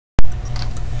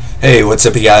Hey, what's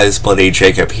up you guys? Bloody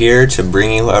Jacob here to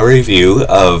bring you a review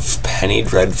of Penny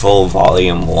Dreadful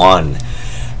Volume 1,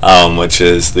 which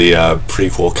is the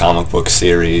prequel comic book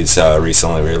series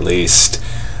recently released.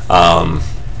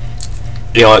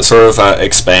 It sort of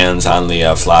expands on the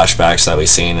flashbacks that we've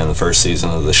seen in the first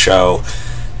season of the show.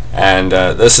 And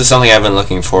this is something I've been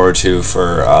looking forward to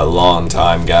for a long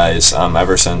time, guys.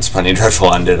 Ever since Penny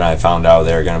Dreadful ended, I found out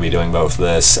they were going to be doing both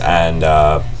this and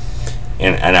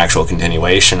an actual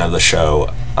continuation of the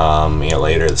show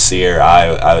later this year.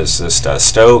 I was just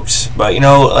stoked, but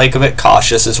a bit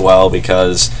cautious as well,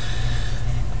 because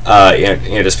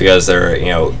just because they're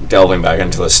delving back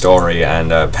into the story,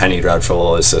 and Penny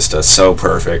Dreadful is just so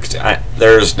perfect.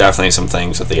 There's definitely some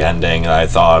things with the ending that I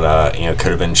thought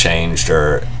could have been changed,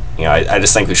 or I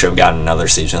just think we should have gotten another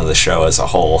season of the show as a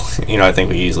whole. I think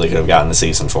we easily could have gotten a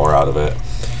season 4 out of it,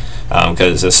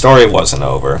 because the story wasn't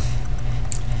over.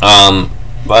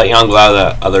 But I'm glad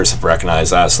that others have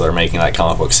recognized that, so they're making that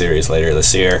comic book series later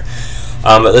this year.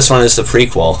 But this one is the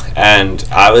prequel, and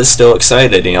I was still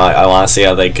excited. I want to see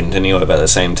how they continue it, but at the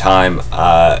same time,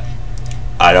 I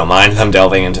don't mind them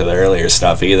delving into the earlier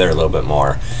stuff either a little bit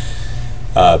more.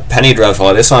 Penny Dreadful,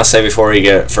 I just want to say before we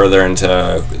get further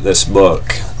into this book,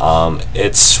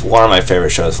 it's one of my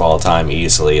favorite shows of all time,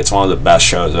 easily. It's one of the best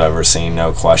shows I've ever seen,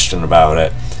 no question about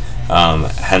it.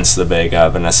 Hence the big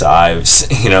Vanessa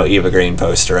Ives, Eva Green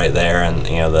poster right there, and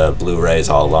the Blu-rays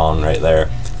all along right there,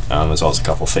 as well as a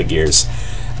couple figures.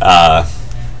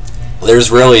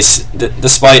 There's really,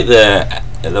 despite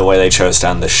the way they chose to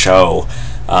end the show,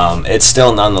 it's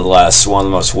still nonetheless one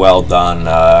of the most well done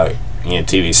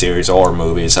TV series or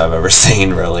movies I've ever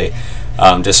seen, really.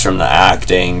 Just from the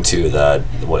acting to the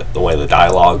way the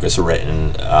dialogue is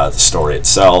written, the story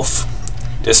itself.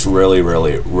 Just really,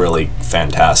 really, really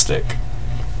fantastic.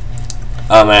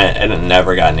 And it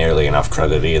never got nearly enough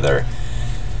credit either.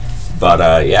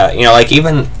 But yeah,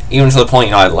 even to the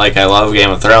point, I love Game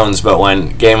of Thrones, but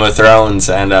when Game of Thrones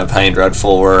and Penny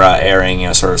Dreadful were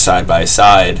airing, sort of side by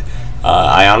side,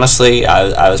 I honestly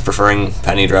was preferring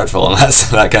Penny Dreadful, and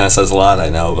that kind of says a lot, I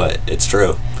know, but it's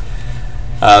true.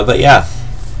 But yeah.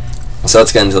 So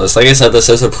let's get into this. Like I said, this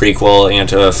is a prequel,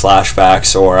 to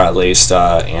flashbacks, or at least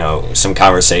some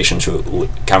conversations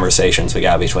we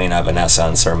got between Vanessa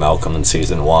and Sir Malcolm in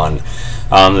season 1.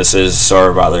 This is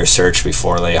sort of their search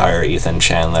before they hire Ethan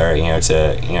Chandler,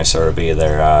 to sort of be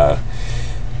their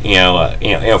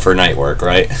for night work,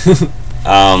 right?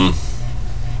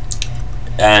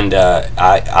 And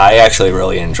I actually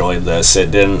really enjoyed this.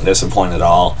 It didn't disappoint at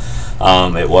all.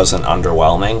 It wasn't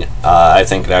underwhelming. I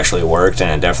think it actually worked, and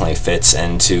it definitely fits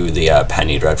into the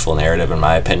Penny Dreadful narrative, in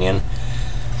my opinion.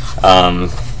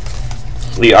 The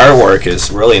artwork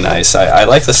is really nice. I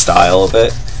like the style of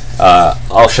it.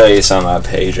 I'll show you some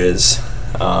pages.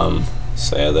 So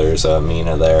yeah, there's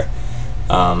Mina there.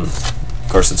 Of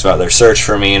course, it's about their search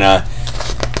for Mina,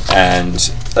 and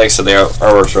like I said, the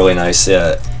artwork's really nice.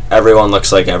 Everyone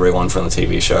looks like everyone from the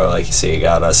TV show. Like you see, you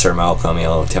got Sir Malcolm,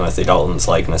 Timothy Dalton's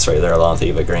likeness right there, along with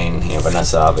Eva Green,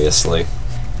 Vanessa, obviously.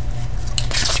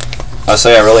 So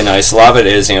yeah, really nice. A lot of it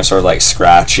is, sort of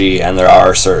scratchy, and there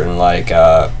are certain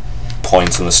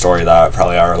points in the story that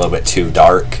probably are a little bit too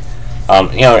dark.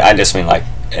 I just mean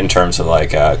in terms of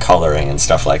coloring and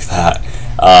stuff like that.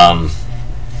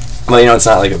 But it's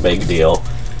not a big deal.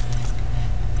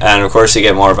 And of course, you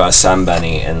get more of a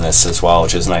Sembene in this as well,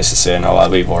 which is nice to see. I know a lot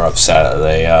of people were upset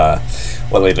at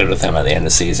what they did with him at the end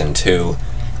of season 2.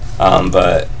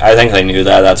 But I think they knew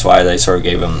that. That's why they sort of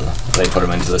they put him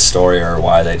into the story, or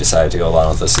why they decided to go along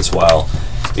with this as well.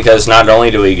 Because not only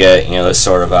do we get this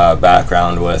sort of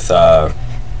background with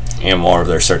more of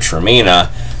their search for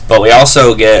Mina, but we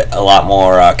also get a lot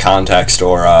more context,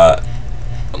 or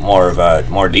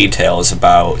more details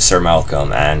about Sir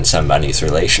Malcolm and Sembene's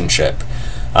relationship.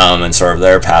 And sort of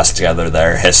their past together,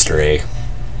 their history.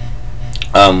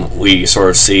 We sort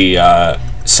of see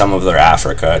some of their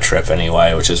Africa trip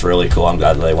anyway, which is really cool. I'm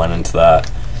glad they went into that,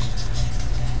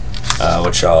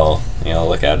 which I'll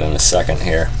look at in a second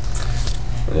here.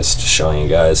 I'm just showing you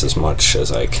guys as much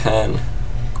as I can.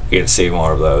 You get to see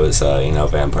more of those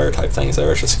vampire type things there,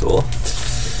 which is cool.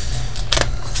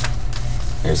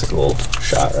 Here's a cool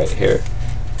shot right here,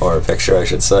 or a picture I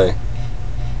should say.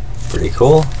 Pretty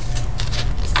cool.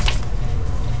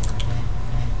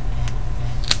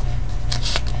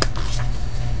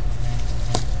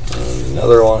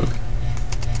 Another one.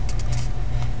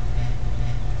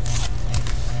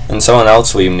 And someone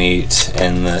else we meet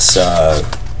in this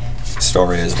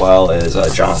story as well is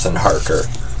Jonathan Harker,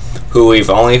 who we've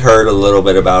only heard a little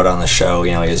bit about on the show.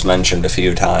 He's mentioned a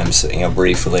few times,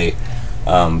 briefly,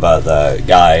 but the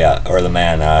guy, or the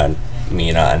man,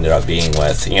 Mina ended up being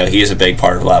with. You know, he's a big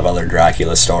part of a lot of other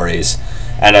Dracula stories,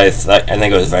 and I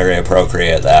think it was very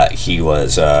appropriate that he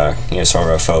was you know, sort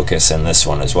of a focus in this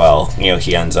one as well. You know,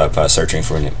 he ends up searching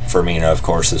for Mina, of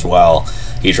course, as well.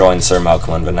 He joins Sir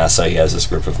Malcolm and Vanessa. He has this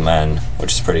group of men,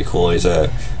 which is pretty cool. He's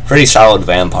a pretty solid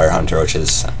vampire hunter, which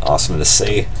is awesome to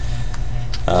see.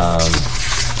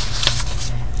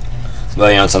 But,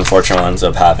 you know, it's unfortunate what ends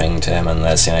up happening to him in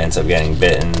this. You know, he ends up getting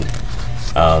bitten.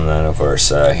 Then, of course,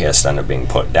 he has to end up being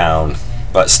put down.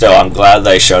 But still, I'm glad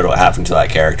they showed what happened to that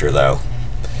character, though.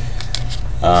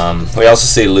 We also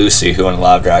see Lucy, who in a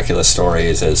lot of Dracula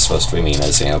stories is supposed to be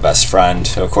Mina's, you know, best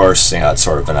friend. Of course, you know, it's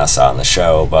sort of Vanessa on the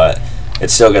show, but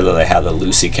it's still good that they have the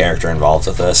Lucy character involved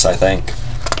with this, I think.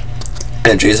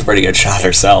 And she's a pretty good shot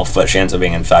herself, but she ends up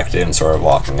being infected and sort of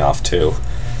walking off, too.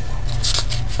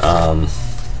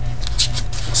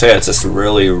 So yeah, it's just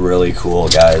really, really cool,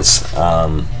 guys.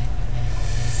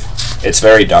 It's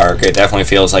very dark. It definitely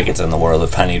feels like it's in the world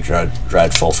of Penny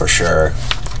Dreadful for sure.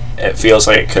 It feels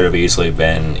like it could have easily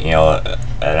been, you know,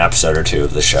 an episode or two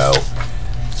of the show.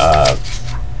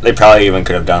 They probably even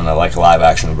could have done a like live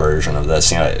action version of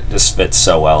this. You know, it just fits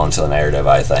so well into the narrative,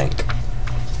 I think.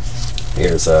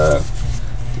 Here's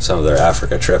some of their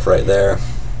Africa trip right there,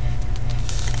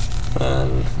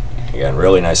 and again,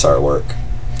 really nice artwork.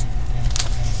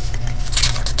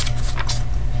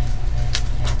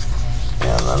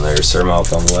 And then there's Sir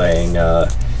Malcolm laying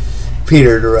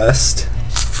Peter to rest.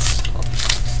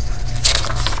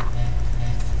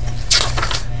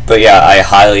 But yeah, I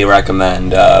highly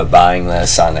recommend buying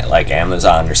this on like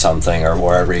Amazon or something, or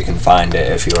wherever you can find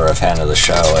it if you are a fan of the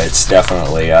show. It's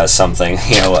definitely something,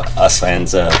 you know, us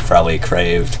fans probably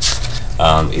craved.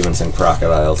 Even some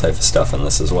crocodile type of stuff in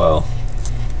this as well.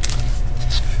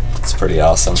 It's pretty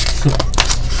awesome.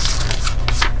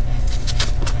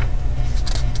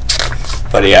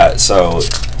 But yeah, so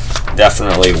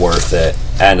definitely worth it,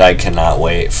 and I cannot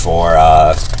wait for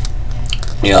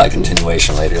you know, a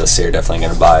continuation later this year. Definitely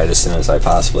going to buy it as soon as I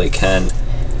possibly can.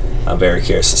 I'm very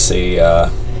curious to see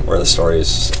where the story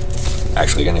is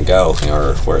actually going to go, you know,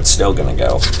 or where it's still going to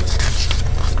go.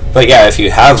 But yeah, if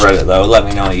you have read it though, let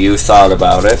me know what you thought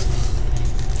about it.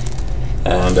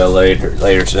 And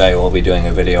later today we'll be doing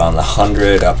a video on the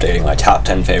 100, updating my top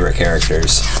 10 favorite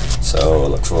characters. So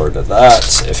look forward to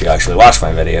that if you actually watch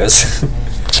my videos.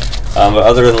 But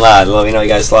other than that, let me know what you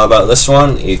guys thought about this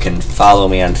one. You can follow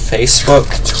me on Facebook,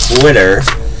 Twitter,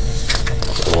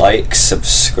 like,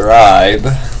 subscribe.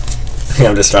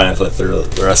 I'm just trying to flip through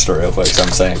the rest of it real quick, so I'm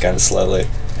saying it kind of slowly.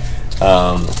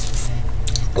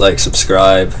 Like,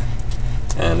 subscribe,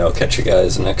 and I'll catch you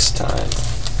guys next time.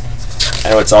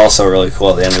 And what's also really cool,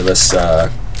 at the end of this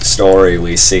story,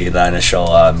 we see the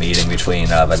initial meeting between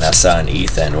Vanessa and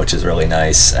Ethan, which is really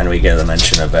nice, and we get a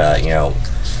mention of, you know,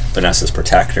 Vanessa's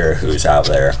protector who's out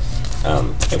there.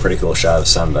 A pretty cool shot of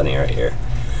Sembene right here.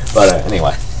 But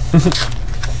anyway.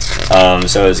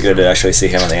 So it was good to actually see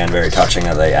him at the end. Very touching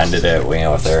that they ended it, you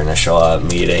know, with their initial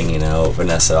meeting. You know,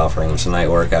 Vanessa offering him some night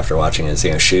work after watching his,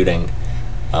 you know, shooting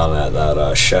at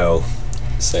that show.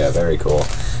 So yeah, very cool.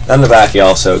 Then in the back you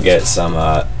also get some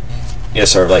yeah,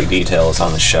 sort of like details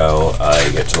on the show.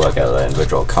 You get to look at the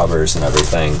individual covers and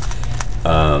everything.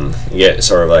 You get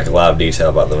sort of like a lot of detail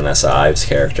about the Vanessa Ives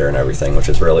character and everything, which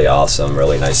is really awesome,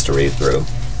 really nice to read through.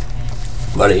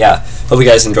 But yeah, hope you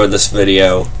guys enjoyed this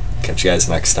video. Catch you guys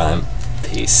next time.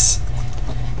 Peace.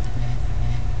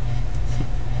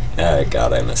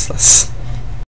 God, I miss this.